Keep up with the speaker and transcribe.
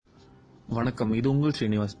வணக்கம், இது உங்கள்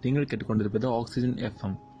ஸ்ரீனிவாஸ். நீங்கள் கேட்டுக்கொண்டிருப்பது ஆக்சிஜன்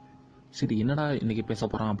எஃப்எம். சரி, என்னடா இன்னைக்கு பேச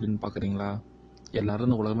போகிறோம் அப்படின்னு பார்க்குறீங்களா? எல்லாரும்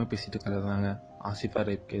இந்த உலகமே பேசிகிட்டு இருக்கிறது தாங்க ஆசிஃபா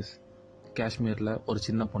ரேப் கேஸ். காஷ்மீரில் ஒரு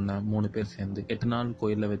சின்ன பொண்ணை 3 பேர் சேர்ந்து 8 நாள்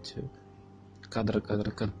கோயிலில் வச்சு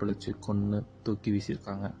கதற கற்பழிச்சு கொன்று தூக்கி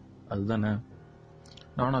வீசியிருக்காங்க. அதுதானே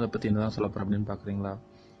நானும் அதை பற்றி என்ன தான் சொல்ல போகிறேன் அப்படின்னு பார்க்குறீங்களா?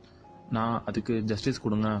 நான் அதுக்கு ஜஸ்டிஸ்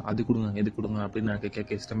கொடுங்க, அது கொடுங்க, எது கொடுங்க அப்படின்னு எனக்கு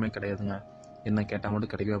கேட்க இஷ்டமே கிடையாதுங்க. என்ன கேட்டால்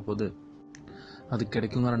மட்டும் கிடைக்கவே போகுது. அது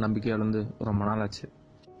கிடைக்குங்கிற நம்பிக்கை இழந்து ரொம்ப நாள் ஆச்சு.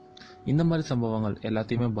 இந்த மாதிரி சம்பவங்கள்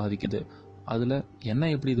எல்லாத்தையுமே பாதிக்குது. அதில் என்ன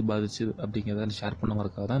எப்படி இது பாதிச்சு அப்படிங்கிறத ஷேர்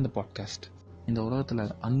பண்ணுவதற்காக தான் இந்த பாட்காஸ்ட். இந்த உலகத்தில்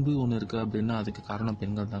அன்பு ஒன்று இருக்குது அப்படின்னா அதுக்கு காரணம்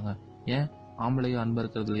பெண்கள் தாங்க. ஏன் ஆம்பளைய அன்பு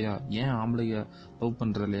இருக்கிறது இல்லையா, ஏன் ஆம்பளைய லவ்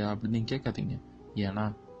பண்ணுறது இல்லையா அப்படின்னு நீங்கள் கேட்காதீங்க. ஏன்னா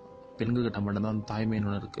பெண்கள்கிட்ட மட்டும்தான் அந்த தாய்மைன்னு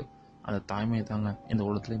ஒன்று இருக்குது. அந்த தாய்மை தாங்க இந்த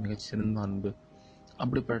உலகத்தில் மிகச்சிறந்த அன்பு.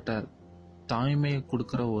 அப்படிப்பட்ட தாய்மையை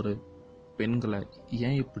கொடுக்குற ஒரு பெண்களை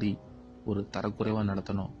ஏன் இப்படி ஒரு தரக்குறைவாக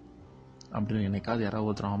நடத்தணும் அப்படின்னு என்னைக்காவது யாராவது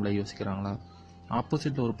ஒருத்தர் ஆம்பளை யோசிக்கிறாங்களா?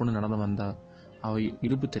 ஆப்போசிட்டில் ஒரு பொண்ணு நடந்து வந்தால் அவள்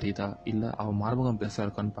இடுப்பு தெரியுதா இல்லை அவள் மார்பகம் பெருசாக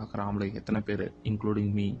இருக்கான்னு பார்க்குற ஆம்பளை எத்தனை பேர்,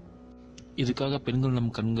 இன்க்ளூடிங் மீ. இதுக்காக பெண்கள்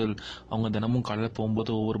நம் கண்கள் அவங்க தினமும் காலையில்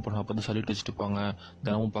போகும்போது ஒவ்வொரு பொண்ணை பார்த்து சொல்லிட்டு வச்சுட்டு போங்க,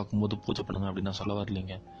 தினமும் பார்க்கும்போது பூஜை பண்ணுங்க அப்படின்னு நான் சொல்ல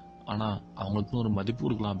வரலைங்க. ஆனால் அவங்களுக்குன்னு ஒரு மதிப்பு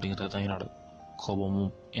கொடுக்கலாம் அப்படிங்கிறது தான் என்னோட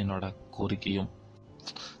கோபமும் என்னோட கோரிக்கையும்.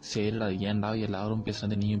 சரிடா, ஏன்டா எல்லாரும்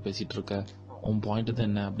பேசுனதை நீயும் பேசிகிட்டு இருக்க, உன் பாயிண்ட் தான்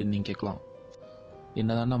என்ன அப்படின்னு நீங்கள் கேட்கலாம்.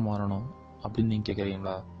 என்னதாண்டா மாறணும் அப்படின்னு நீங்கள்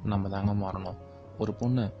கேட்குறீங்களா? நம்ம தாங்க மாறணும். ஒரு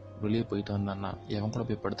பொண்ணு வெளியே போயிட்டு வந்தான்னா எவன் கூட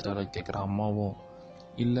போய் படுத்துட்டார கேட்குற அம்மாவும்,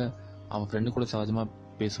 இல்லை அவன் ஃப்ரெண்டு கூட சகஜமாக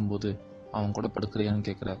பேசும்போது அவன் கூட படுக்கிறியான்னு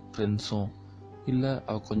கேட்குற ஃப்ரெண்ட்ஸும், இல்லை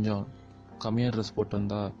அவள் கொஞ்சம் கம்மியாக ட்ரெஸ் போட்டு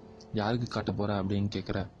வந்தா யாருக்கு காட்ட போகிற அப்படின்னு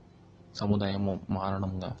கேட்குற சமுதாயமும்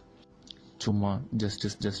மாறணுங்க. சும்மா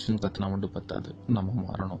ஜஸ்டிஸ்ன்னு கற்றுனா மட்டும் பத்தாது, நம்ம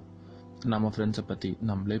மாறணும். நம்ம ஃப்ரெண்ட்ஸை பற்றி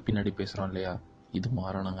நம்மளே பின்னாடி பேசுகிறோம் இல்லையா, இது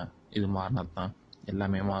மாறணுங்க. இது மாறினா தான்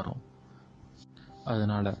எல்லாமே மாறும்.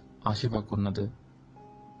 அதனால் ஆஷிஃபா கொன்னது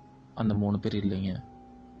அந்த 3 பேர் இல்லைங்க.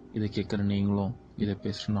 இதை கேட்குற நீங்களும் இதை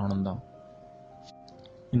பேசுகிற நானும் தான்.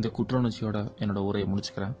 இந்த குற்ற உணர்ச்சியோட என்னோட உரையை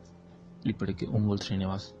முடிச்சுக்கிறேன். இப்படிக்கு உங்கள்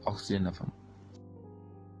ஸ்ரீனிவாஸ், ஆக்சிஜன் எஃப்எம்.